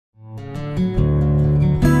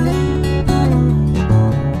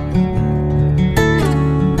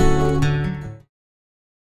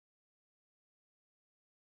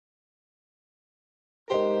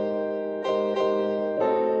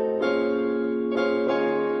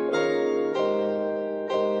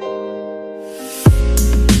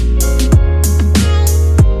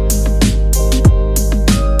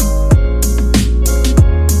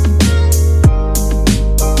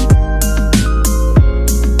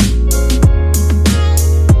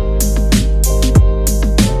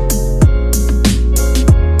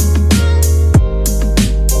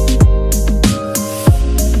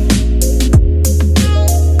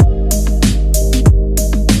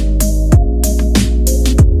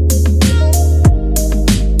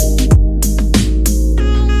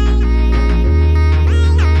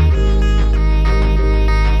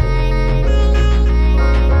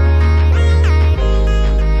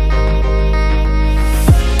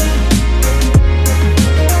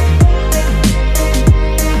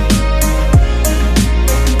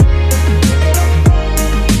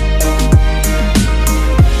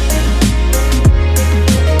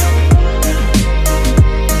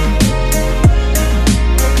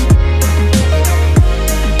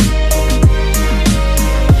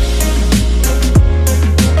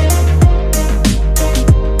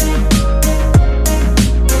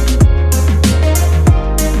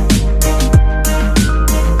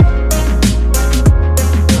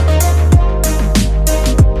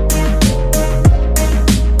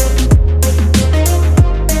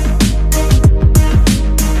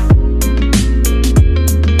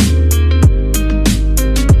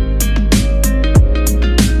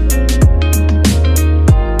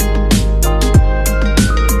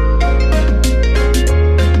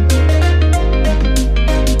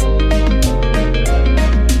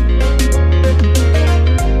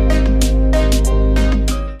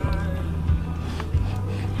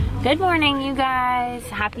Good morning, you guys.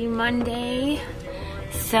 Happy Monday.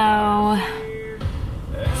 So,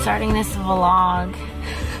 starting this vlog.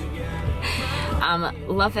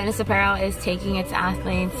 Love Fitness Apparel is taking its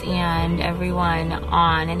athletes and everyone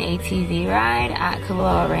on an ATV ride at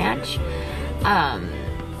Kavala Ranch.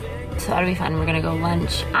 So that'll be fun. We're gonna go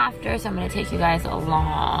lunch after, so I'm gonna take you guys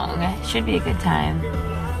along. It should be a good time.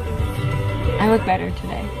 I look better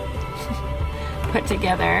today. Put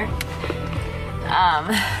together.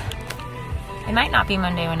 It might not be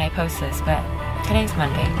Monday when I post this, but today's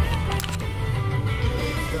Monday.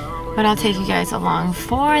 But I'll take you guys along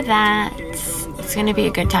for that. It's gonna be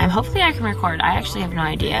a good time. Hopefully I can record. I actually have no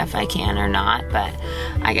idea if I can or not, but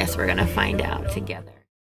I guess we're gonna find out together.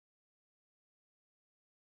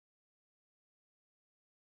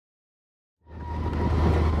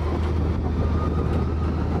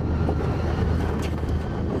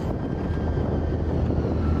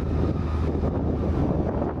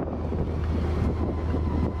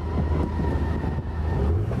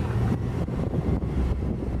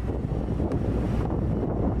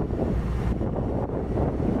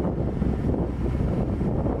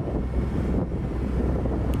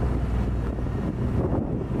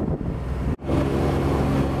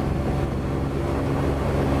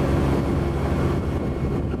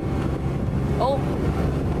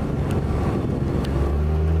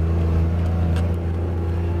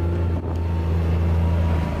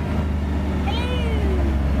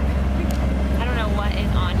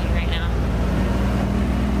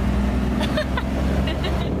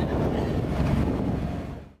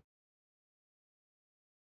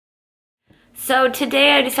 So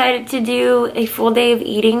today I decided to do a full day of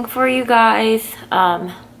eating for you guys.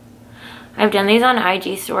 I've done these on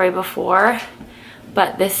IG story before,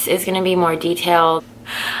 but this is gonna be more detailed.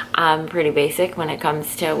 I'm pretty basic when it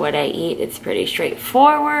comes to what I eat. It's pretty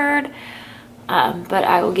straightforward, but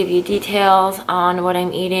I will give you details on what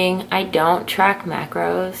I'm eating. I don't track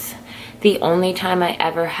macros. The only time I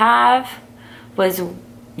ever have was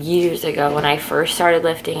years ago when I first started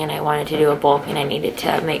lifting and I wanted to do a bulk and I needed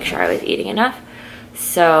to make sure I was eating enough.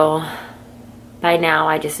 So by now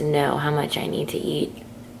I just know how much I need to eat.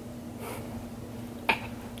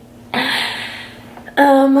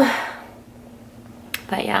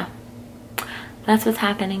 But yeah, that's what's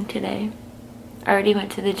happening today. I already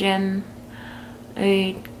went to the gym.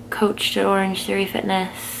 I coached at Orange Theory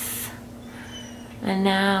Fitness. And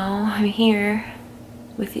now I'm here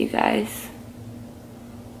with you guys.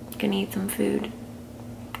 Gonna eat some food.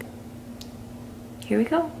 Here we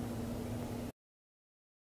go.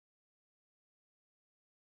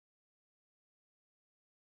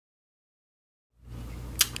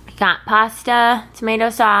 Got pasta,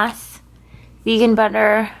 tomato sauce, vegan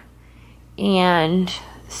butter, and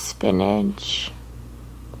spinach.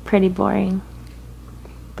 Pretty boring,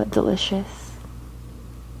 but delicious.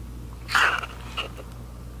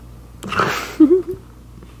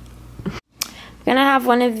 Gonna have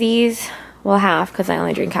one of these, well, half, because I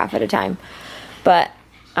only drink half at a time, but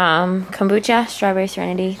kombucha, strawberry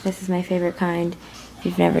serenity. This is my favorite kind. If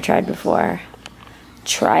you've never tried before,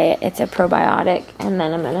 try it. It's a probiotic. And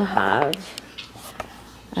then I'm gonna have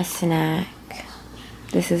a snack.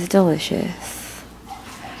 This is delicious.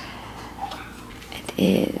 It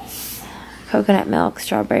is coconut milk,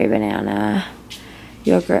 strawberry, banana,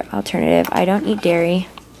 yogurt alternative. I don't eat dairy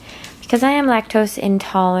because I am lactose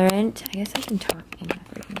intolerant. I guess I can talk in the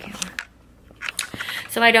freaking camera.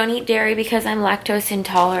 So I don't eat dairy because I'm lactose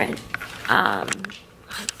intolerant. All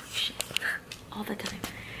the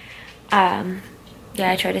time.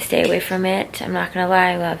 Yeah, I try to stay away from it. I'm not gonna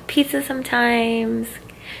lie, I love pizza sometimes.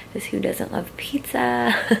 Because who doesn't love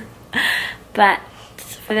pizza? But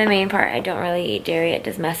for the main part, I don't really eat dairy. It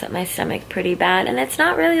does mess up my stomach pretty bad. And it's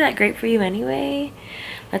not really that great for you anyway.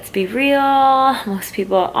 Let's be real. Most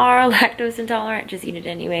people are lactose intolerant, just eat it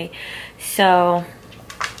anyway. So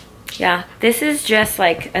yeah, this is just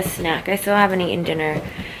like a snack. I still haven't eaten dinner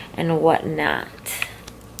and whatnot.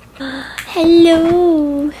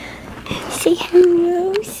 Hello. Say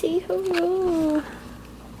hello. Say hello.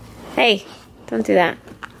 Hey, don't do that.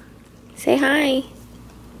 Say hi.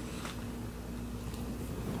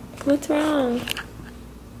 What's wrong?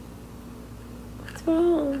 What's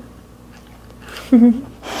wrong?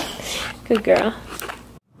 Good girl.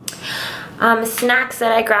 Snacks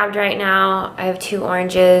that I grabbed right now. I have 2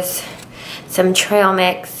 oranges, some trail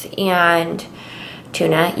mix, and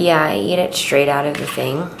tuna. Yeah, I eat it straight out of the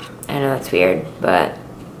thing. I know that's weird, but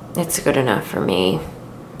it's good enough for me.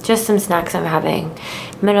 Just some snacks I'm having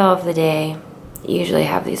middle of the day. I usually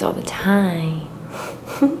have these all the time.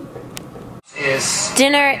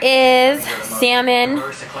 Dinner is salmon,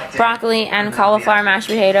 broccoli, and cauliflower mashed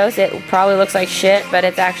potatoes. It probably looks like shit, but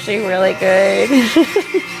it's actually really good.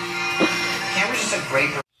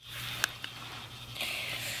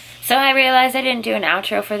 So I realized I didn't do an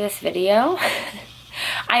outro for this video.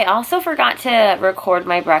 I also forgot to record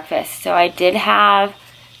my breakfast. So I did have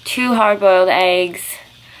 2 hard-boiled eggs,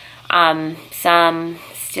 some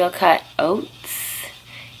steel-cut oats,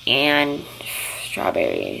 and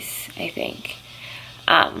strawberries, I think.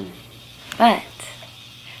 But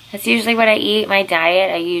that's usually what I eat. My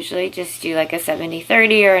diet, I usually just do like a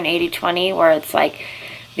 70-30 or an 80-20, where it's like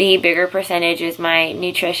the bigger percentage is my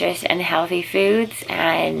nutritious and healthy foods,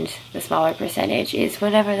 and the smaller percentage is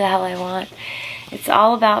whatever the hell I want. It's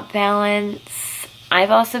all about balance.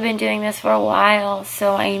 I've also been doing this for a while,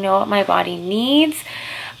 so I know what my body needs.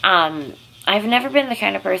 I've never been the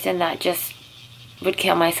kind of person that just would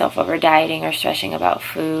kill myself over dieting or stressing about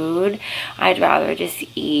food. I'd rather just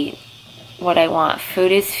eat what I want.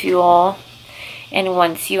 Food is fuel, and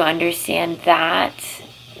once you understand that,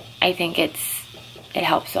 I think it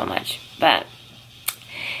helps so much. But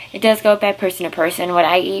it does go by person to person. What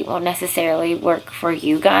I eat won't necessarily work for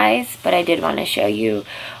you guys, but I did want to show you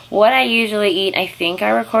what I usually eat. I think I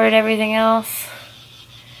recorded everything else,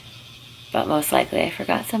 but most likely I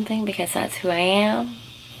forgot something because that's who I am.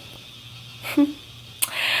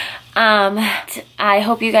 I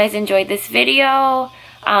hope you guys enjoyed this video.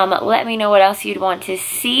 Let me know what else you'd want to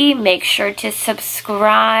see. Make sure to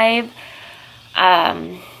subscribe.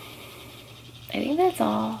 I think that's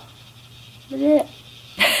all. That's it.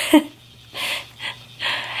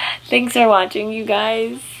 Thanks for watching, you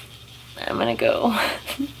guys. I'm gonna go.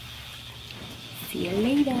 See you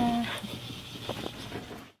later.